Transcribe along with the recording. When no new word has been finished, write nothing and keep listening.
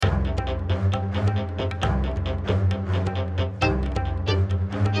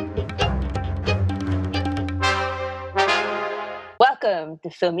welcome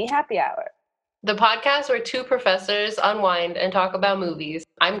to Filmy Happy Hour. The podcast where two professors unwind and talk about movies.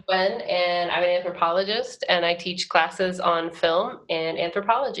 I'm Gwen, and I'm an anthropologist, and I teach classes on film and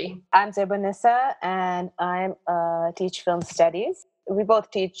anthropology. I'm Zebonissa, and I teach film studies. We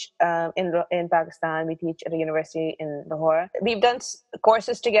both teach in Pakistan. We teach at a university in Lahore. We've done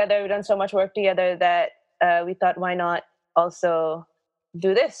courses together. We've done so much work together that we thought, why not also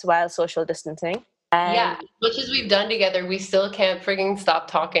do this while social distancing? Yeah, as much as we've done together, we still can't freaking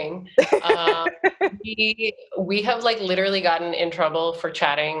stop talking. We have like literally gotten in trouble for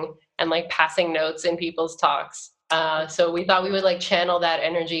chatting and like passing notes in people's talks. So we thought we would like channel that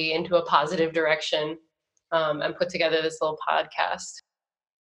energy into a positive direction and put together this little podcast.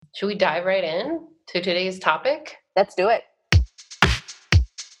 Should we dive right in to today's topic? Let's do it.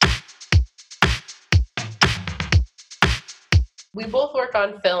 We both work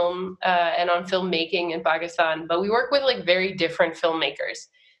on film and on filmmaking in Pakistan, but we work with like very different filmmakers.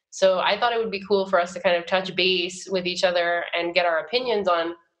 So I thought it would be cool for us to kind of touch base with each other and get our opinions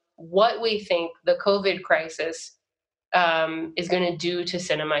on what we think the COVID crisis is going to do to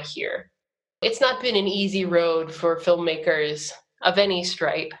cinema here. It's not been an easy road for filmmakers of any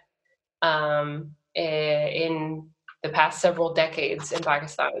stripe in the past several decades in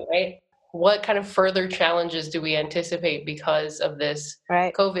Pakistan, right? What kind of further challenges do we anticipate because of this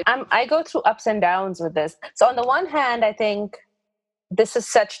COVID? I go through ups and downs with this. So on the one hand, I think this is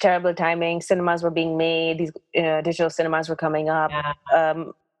such terrible timing. Cinemas were being made. These digital cinemas were coming up. Yeah.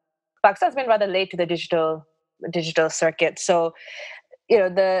 Pakistan's been rather late to the digital circuit. So,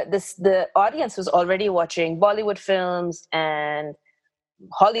 the audience was already watching Bollywood films and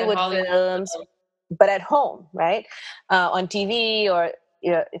Hollywood films, but at home, right? On TV or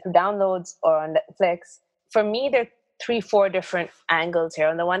through downloads or on Netflix. For me, there are 3-4 different angles here.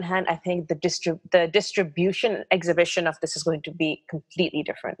 On the one hand, I think the distribution exhibition of this is going to be completely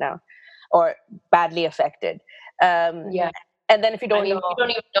different now, or badly affected. Yeah. And then if you don't know, we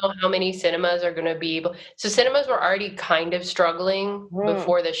don't even know how many cinemas are going to be able. So cinemas were already kind of struggling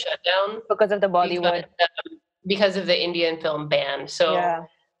before the shutdown because of the Bollywood, because of the Indian film ban. So. Yeah.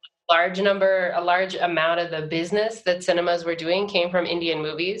 A large amount of the business that cinemas were doing came from Indian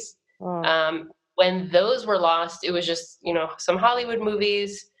movies. When those were lost, it was just, some Hollywood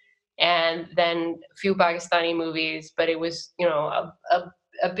movies and then a few Pakistani movies, but it was,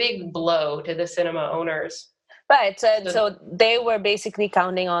 a big blow to the cinema owners. Right. So they were basically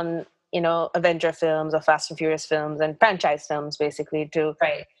counting on, Avenger films or Fast and Furious films and franchise films basically to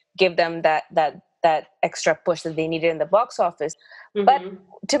give them that extra push that they needed in the box office. Mm-hmm. But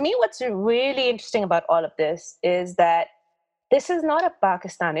to me, what's really interesting about all of this is that this is not a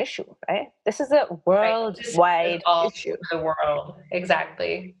Pakistan issue, right? This is a worldwide issue. The world,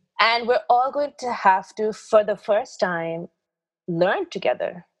 exactly. And we're all going to have to, for the first time, learn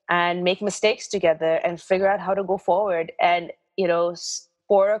together and make mistakes together and figure out how to go forward. And,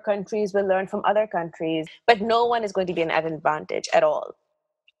 poorer countries will learn from other countries, but no one is going to be an advantage at all.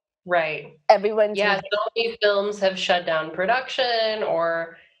 Right. Everyone's so many films have shut down production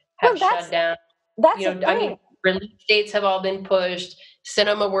or have shut down. That's the thing. Release dates have all been pushed.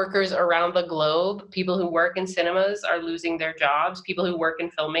 Cinema workers around the globe, people who work in cinemas are losing their jobs. People who work in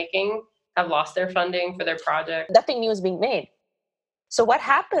filmmaking have lost their funding for their project. Nothing new is being made. So what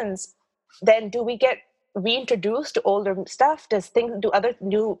happens then? Do we get reintroduced to older stuff? Do other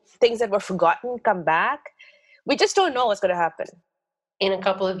new things that were forgotten come back? We just don't know what's going to happen. In a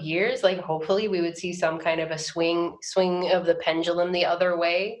couple of years, like hopefully we would see some kind of a swing of the pendulum the other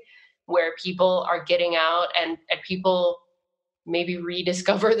way, where people are getting out and people maybe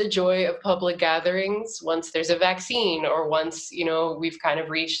rediscover the joy of public gatherings once there's a vaccine or once, we've kind of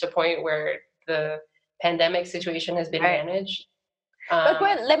reached a point where the pandemic situation has been managed. But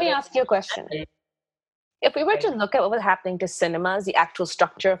Gwen, let me ask you a question. If we were to look at what was happening to cinemas, the actual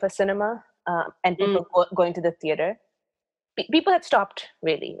structure of a cinema, and people going to the theater, people had stopped,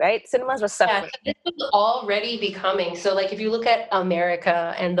 really, right? Cinemas were suffering. Yeah, this was already becoming. So, like, if you look at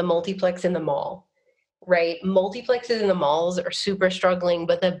America and the multiplex in the mall, right? Multiplexes in the malls are super struggling,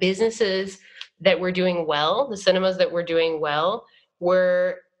 but the businesses that were doing well, the cinemas that were doing well,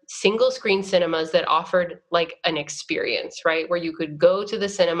 were single screen cinemas that offered like an experience, right? Where you could go to the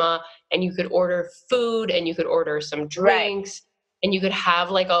cinema and you could order food and you could order some drinks. Right. And you could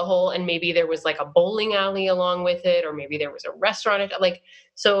have like a whole, and maybe there was like a bowling alley along with it, or maybe there was a restaurant. Like,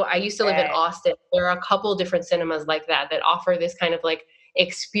 so I used to live in Austin. There are a couple different cinemas like that offer this kind of like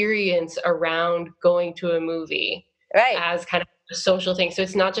experience around going to a movie as kind of a social thing. So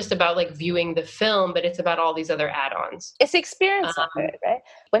it's not just about like viewing the film, but it's about all these other add-ons. It's the experience of it, right?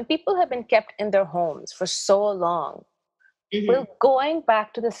 When people have been kept in their homes for so long, Will going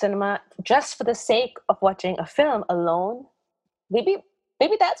back to the cinema just for the sake of watching a film alone, maybe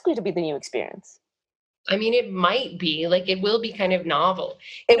that's going to be the new experience. I mean, it might be like it will be kind of novel.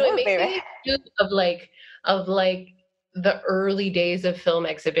 It It will makes be, me right? think too of like the early days of film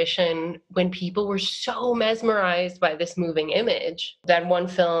exhibition when people were so mesmerized by this moving image. That one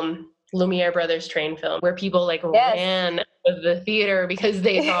film, Lumiere Brothers train film, where people like Yes. ran out of the theater because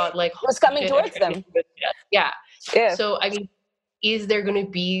they thought like It was coming shit, towards them. Yeah. Yeah. So I mean, is there going to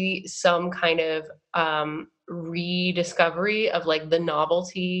be some kind of rediscovery of like the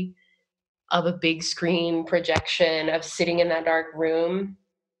novelty of a big screen projection, of sitting in that dark room?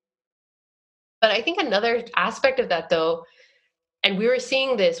 But I think another aspect of that, though, and we were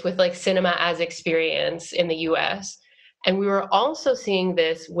seeing this with like cinema as experience in the US, and we were also seeing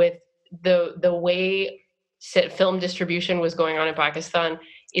this with the way film distribution was going on in Pakistan,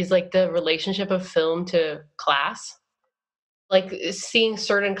 is like the relationship of film to class. Like seeing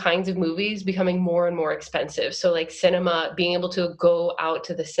certain kinds of movies becoming more and more expensive. So like cinema, being able to go out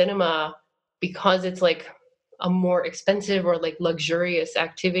to the cinema because it's like a more expensive or like luxurious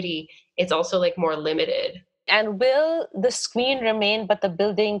activity, it's also like more limited. And will the screen remain but the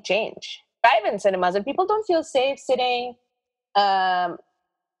building change? Drive-in cinemas, and people don't feel safe sitting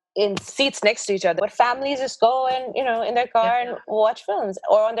in seats next to each other, but families just go and, in their car and watch films,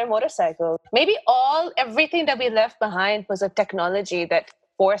 or on their motorcycle. Maybe everything that we left behind was a technology that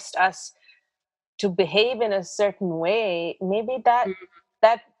forced us to behave in a certain way. Maybe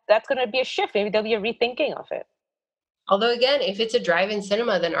that's going to be a shift. Maybe there'll be a rethinking of it. Although again, if it's a drive-in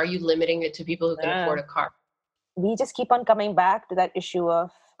cinema, then are you limiting it to people who can afford a car? We just keep on coming back to that issue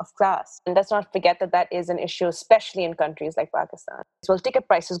of class. And let's not forget that is an issue, especially in countries like Pakistan. So ticket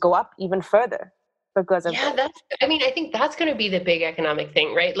prices go up even further because of that. I think that's going to be the big economic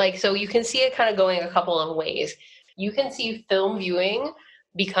thing, right? Like, so you can see it kind of going a couple of ways. You can see film viewing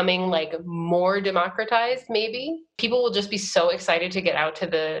becoming like more democratized, maybe. People will just be so excited to get out to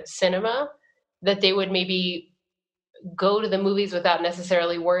the cinema that they would maybe go to the movies without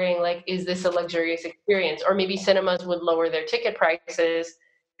necessarily worrying like, is this a luxurious experience? Or maybe cinemas would lower their ticket prices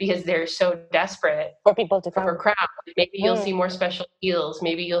because they're so desperate for people to come. For crowds. Maybe you'll see more special deals.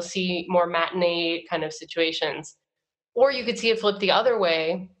 Maybe you'll see more matinee kind of situations. Or you could see it flip the other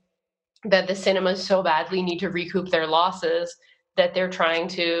way, that the cinemas so badly need to recoup their losses that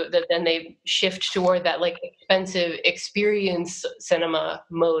then they shift toward that like expensive experience cinema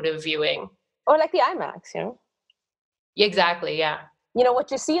mode of viewing. Or like the IMAX, Exactly, yeah.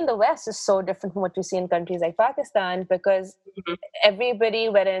 What you see in the West is so different from what you see in countries like Pakistan, because everybody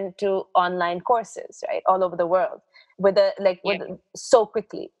went into online courses, right, all over the world so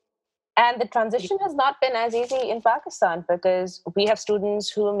quickly. And the transition has not been as easy in Pakistan because we have students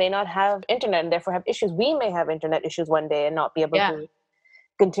who may not have internet and therefore have issues. We may have internet issues one day and not be able to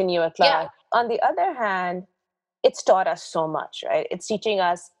continue a class. On the other hand, it's taught us so much, right? It's teaching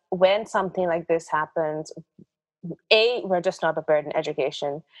us when something like this happens, A, we're just not prepared in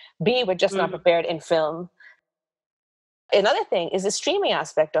education. B, we're just not prepared in film. Another thing is the streaming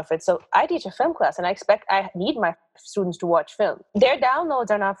aspect of it. So I teach a film class and I need my students to watch film. Their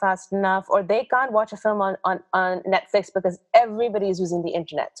downloads are not fast enough, or they can't watch a film on Netflix because everybody is using the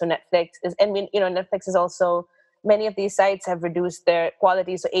internet. So Netflix is also, many of these sites have reduced their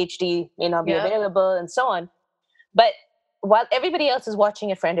quality, so HD may not be available and so on. But while everybody else is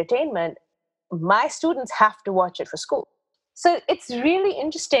watching it for entertainment, my students have to watch it for school. So it's really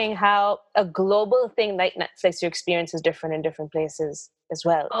interesting how a global thing like Netflix, your experience is different in different places as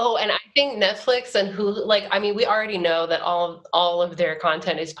well. Oh, and I think Netflix and Hulu, we already know that all of their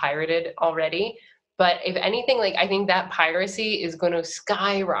content is pirated already. But if anything, I think that piracy is going to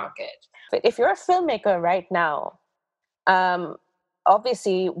skyrocket. But if you're a filmmaker right now,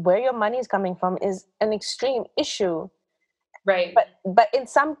 obviously where your money is coming from is an extreme issue. Right. But in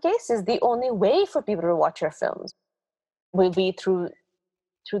some cases, the only way for people to watch your films will be through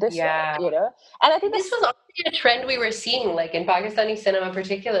this way, And I think this was already a trend we were seeing, like in Pakistani cinema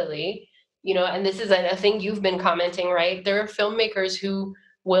particularly, and this is a thing you've been commenting, right? There are filmmakers who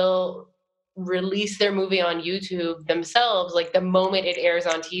will release their movie on YouTube themselves, like the moment it airs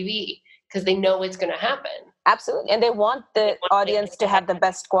on TV, because they know it's going to happen. Absolutely. And they want the audience to have the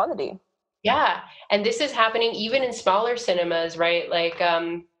best quality. Yeah. And this is happening even in smaller cinemas, right?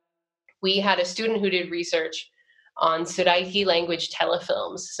 We had a student who did research on Saraiki language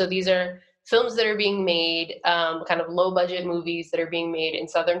telefilms. So these are films that are being made, kind of low budget movies that are being made in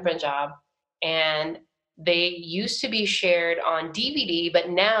southern Punjab. And they used to be shared on DVD, but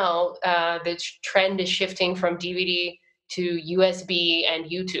now the trend is shifting from DVD to USB and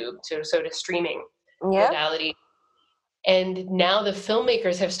YouTube, so to streaming modality. And now the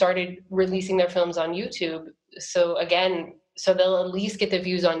filmmakers have started releasing their films on YouTube. So again, so they'll at least get the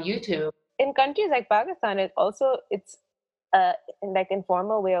views on YouTube. In countries like Pakistan, it's like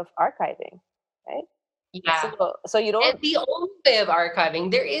informal way of archiving, right? Yeah. So you don't. And the only way of archiving,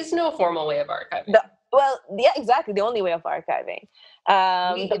 there is no formal way of archiving. Yeah, exactly. The only way of archiving.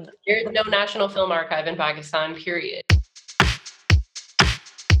 There's no National Film Archive in Pakistan, period.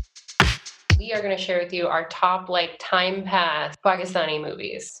 We are going to share with you our top time pass Pakistani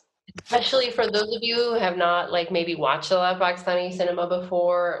movies. Especially for those of you who have not maybe watched a lot of Pakistani cinema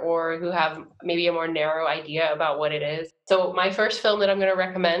before, or who have maybe a more narrow idea about what it is. So my first film that I'm going to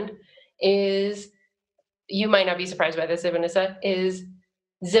recommend is, you might not be surprised by this, Vanessa, is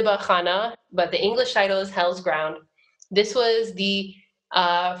Ziba Khana, but the English title is Hell's Ground. This was the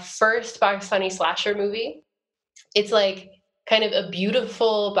first Pakistani slasher movie. It's kind of a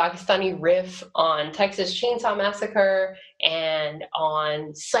beautiful Pakistani riff on Texas Chainsaw Massacre and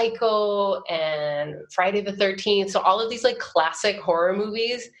on Psycho and Friday the 13th. So all of these classic horror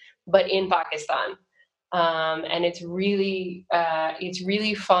movies, but in Pakistan. And it's really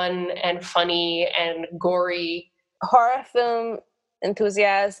fun and funny and gory. Horror film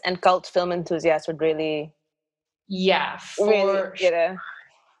enthusiasts and cult film enthusiasts would really, this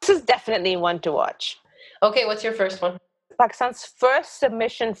is definitely one to watch. Okay, what's your first one? Pakistan's first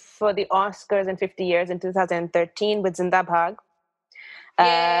submission for the Oscars in 50 years in 2013 with Zinda Bhag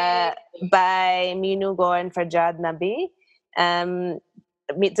by Meenu Gaur and Farjad Nabi. Zinda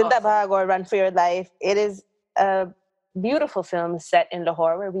Bhag, or Run for Your Life. It is a beautiful film set in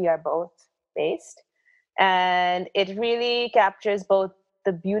Lahore, where we are both based. And it really captures both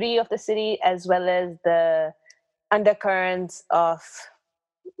the beauty of the city as well as the undercurrents of,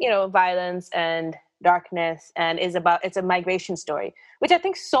 violence and darkness, and it's a migration story, which I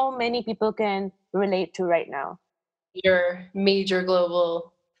think so many people can relate to right now. Your major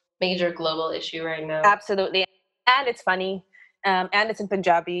global issue right now. Absolutely. And it's funny, and it's in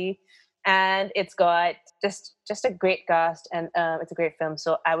Punjabi, and it's got just a great cast, and it's a great film,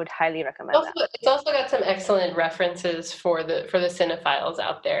 so I would highly recommend that. It's also got some excellent references for the cinephiles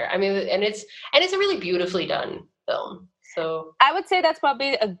out there. I mean, and it's a really beautifully done film. So I would say that's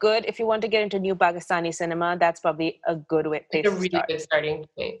probably if you want to get into new Pakistani cinema, that's probably a good place to start. It's a really good starting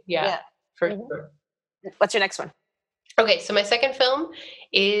point. Yeah. For sure. What's your next one? Okay, so my second film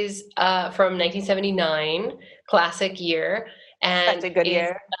is from 1979, classic year. And that's a good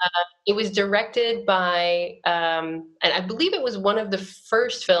year. It was directed by, and I believe it was one of the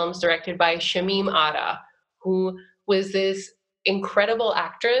first films directed by Shamim Ara, who was this incredible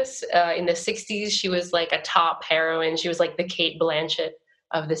actress in the 60s. She was like a top heroine. She was like the Cate Blanchett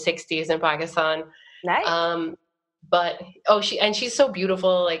of the 60s in Pakistan. Nice. She's so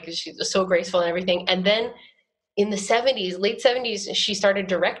beautiful, she's so graceful and everything. And then in the 70s, late 70s, she started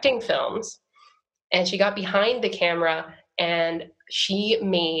directing films, and she got behind the camera, and she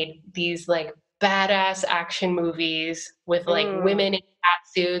made these badass action movies with women in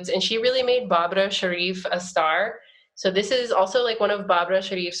suits, and she really made Babra Sharif a star. So this is also one of Babra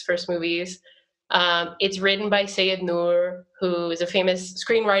Sharif's first movies. It's written by Sayed Noor, who is a famous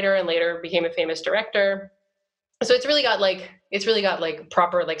screenwriter and later became a famous director. So it's really got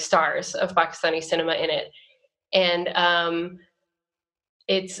proper stars of Pakistani cinema in it. And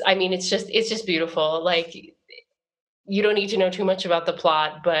it's just beautiful. You don't need to know too much about the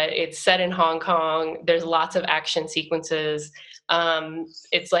plot, but it's set in Hong Kong. There's lots of action sequences.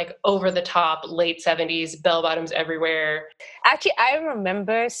 It's over the top, late 70s, bell bottoms everywhere. Actually, I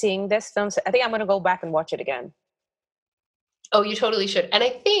remember seeing this film, so I think I'm going to go back and watch it again. Oh, you totally should. And I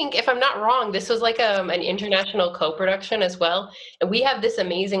think, if I'm not wrong, this was an international co-production as well. And we have this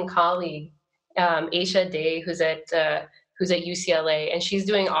amazing colleague, Aisha Day, who's at UCLA, and she's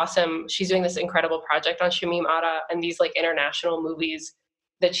doing this incredible project on Shamim Ara and these international movies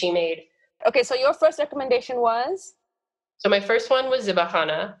that she made. Okay, so your first recommendation was? So my first one was Ziba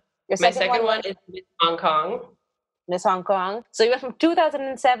Khana. My second one is Miss Hong Kong. Miss Hong Kong. So you went from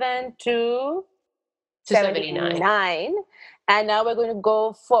 2007 to 79. And now we're going to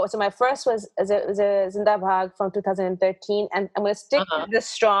go forward. So my first was Zinda Bhag from 2013. And I'm going to stick to the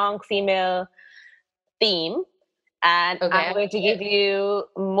strong female theme. And I'm going to give you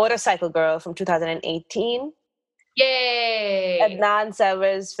Motorcycle Girl from 2018. Yay! Adnan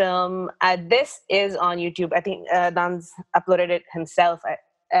Sarwar's film. This is on YouTube. I think Adnan's uploaded it himself,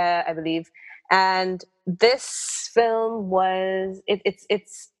 I believe. And this film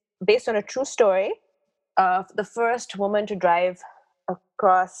it's based on a true story of the first woman to drive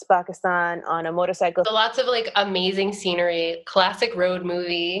across Pakistan on a motorcycle. So lots of amazing scenery, classic road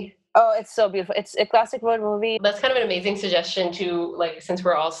movie. Oh, it's so beautiful. It's a classic road movie. That's kind of an amazing suggestion to, like, since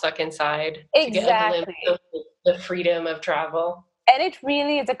we're all stuck inside, to get a glimpse Exactly. of the freedom of travel. And it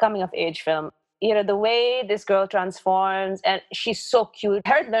really is a coming of age film. You know, the way this girl transforms, and she's so cute.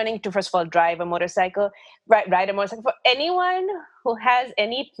 Her learning to, first of all, drive a motorcycle, ride a motorcycle. For anyone who has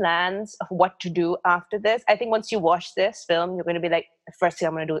any plans of what to do after this, I think once you watch this film, you're going to be like, the first thing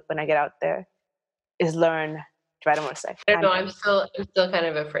I'm going to do when I get out there is learn to ride a motorcycle. I don't know. I'm still kind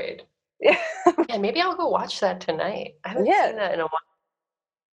of afraid. Yeah. Yeah, maybe I'll go watch that tonight. I haven't Yeah. seen that in a while.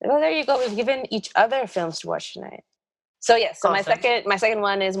 Well, there you go. We've given each other films to watch tonight. So yes, so Awesome. my second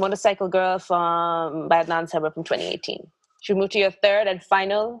one is Motorcycle Girl by Adnan Sabar from 2018. Should we move to your third and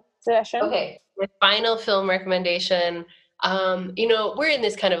final suggestion? Okay, my final film recommendation. We're in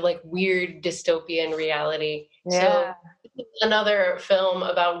this kind of like weird dystopian reality. Yeah. So another film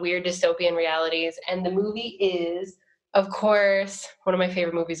about weird dystopian realities, and the movie is, of course, one of my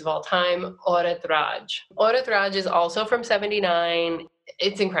favorite movies of all time, Aurat Raj. Aurat Raj is also from '79.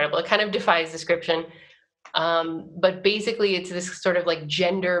 It's incredible. It kind of defies description. But basically, it's this sort of like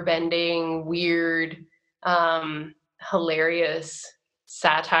gender bending, weird, hilarious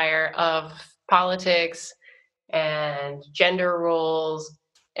satire of politics and gender roles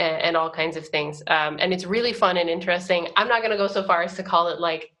and all kinds of things. And it's really fun and interesting. I'm not going to go so far as to call it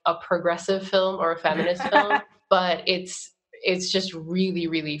like a progressive film or a feminist film, but it's just really,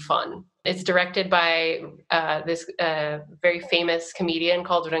 really fun. It's directed by this very famous comedian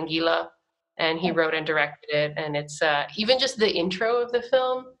called Rangila, and he wrote and directed it. And it's even just the intro of the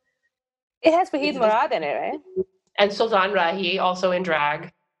film. It has Wahid Murad in it, right? And Sultan Rahi also in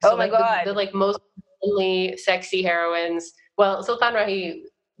drag. So, oh my God. The like most only sexy heroines. Well, Sultan Rahi,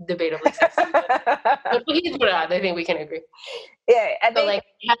 debatably sexy. But Wahid Murad, I think we can agree. Yeah, I think, but like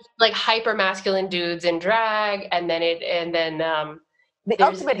it has like hyper masculine dudes in drag, and then the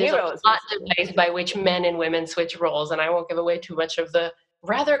ultimate heroes. A plot device by which men and women switch roles, and I won't give away too much of the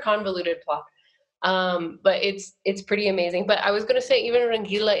rather convoluted plot. But it's pretty amazing. But I was going to say, even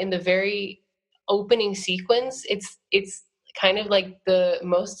Rangila, in the very opening sequence, it's kind of like the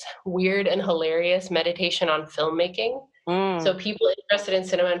most weird and hilarious meditation on filmmaking. So people interested in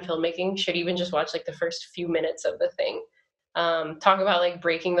cinema and filmmaking should even just watch like the first few minutes of the thing. Talk about like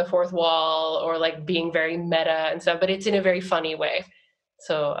breaking the fourth wall or like being very meta and stuff, but it's in a very funny way.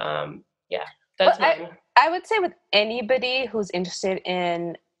 So yeah, that's mine. I would say with anybody who's interested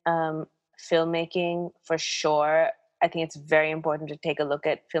in filmmaking, for sure, I think it's very important to take a look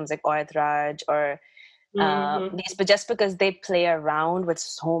at films like Aurat Raj or these, but just because they play around with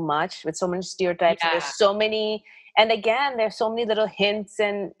so many stereotypes, there's so many, and again, there's so many little hints,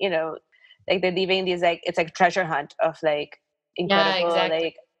 and like they're leaving these like, it's like treasure hunt of like incredible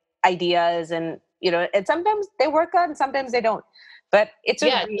like ideas, and and sometimes they work out and sometimes they don't. But it's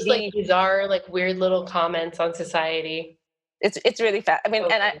really, just like bizarre, like weird little comments on society. It's really fast. I mean,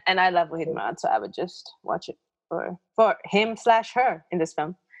 and I love Wahid Murad, so I would just watch it for him/her in this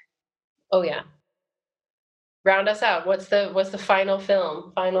film. Oh yeah. Round us out. What's the final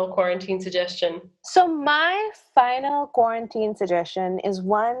film? Final quarantine suggestion? So my final quarantine suggestion is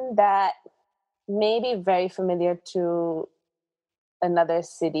one that may be very familiar to another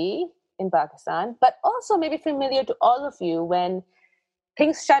city in Pakistan, but also maybe familiar to all of you when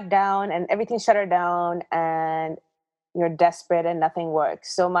things shut down and everything shuttered down and you're desperate and nothing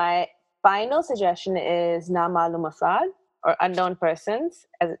works. So my final suggestion is Na Malum Afraad, or Unknown Persons,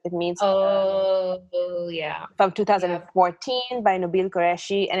 as it means. Yeah. From 2014 by Nabil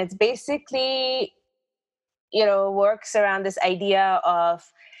Qureshi. And it's basically, works around this idea of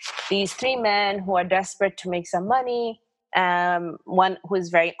these three men who are desperate to make some money. One who is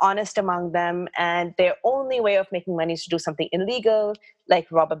very honest among them, and their only way of making money is to do something illegal, like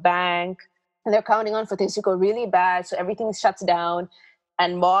rob a bank. And they're counting on for things to go really bad, so everything shuts down,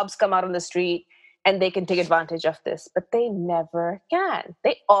 and mobs come out on the street, and they can take advantage of this. But they never can.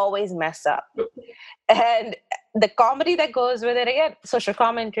 They always mess up. And the comedy that goes with it, again, social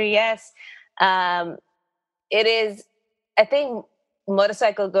commentary, yes. It is, I think,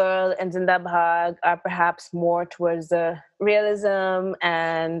 Motorcycle Girl and Zinda Bhag are perhaps more towards the realism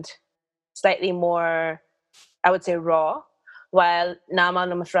and slightly more, I would say, raw, while Na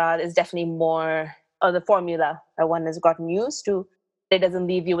Malum Afraad is definitely more of the formula that one has gotten used to. It doesn't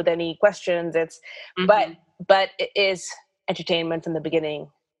leave you with any questions. It's but it is entertainment from the beginning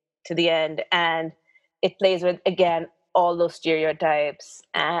to the end, and it plays with, again, all those stereotypes,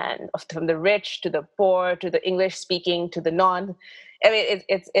 and from the rich to the poor to the English speaking to the non. I mean,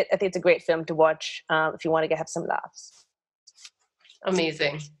 I think it's a great film to watch if you want to have some laughs.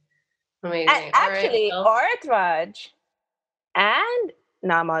 Amazing. And actually, Aurat Raj and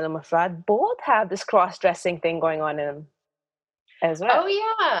Na Maalum Afraad, both have this cross-dressing thing going on in them as well. Oh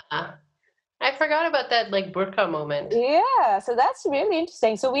yeah, I forgot about that like burqa moment. Yeah, so that's really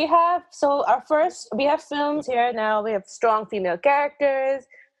interesting. So we have films here now. We have strong female characters.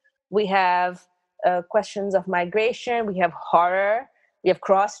 We have questions of migration. We have horror. We have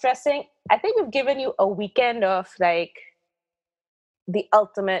cross-dressing. I think we've given you a weekend of like the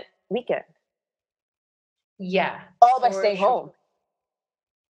ultimate weekend. Yeah, all by staying home.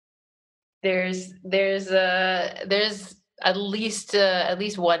 There's at least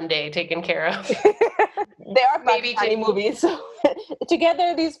one day taken care of. They are maybe Pakistani movies. So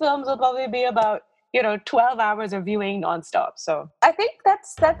together, these films will probably be about 12 hours of viewing nonstop. So I think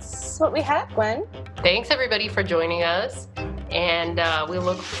that's what we have, Gwen. Thanks everybody for joining us, and we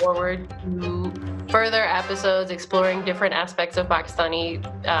look forward to further episodes exploring different aspects of Pakistani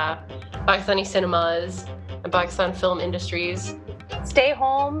cinemas and Pakistan film industries. Stay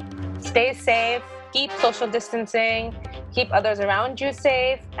home, stay safe, keep social distancing, keep others around you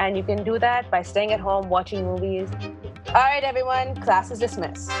safe, and you can do that by staying at home, watching movies. All right, everyone, class is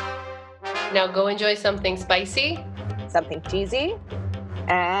dismissed. Now go enjoy something spicy, something cheesy,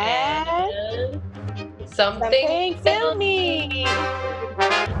 and something filmy.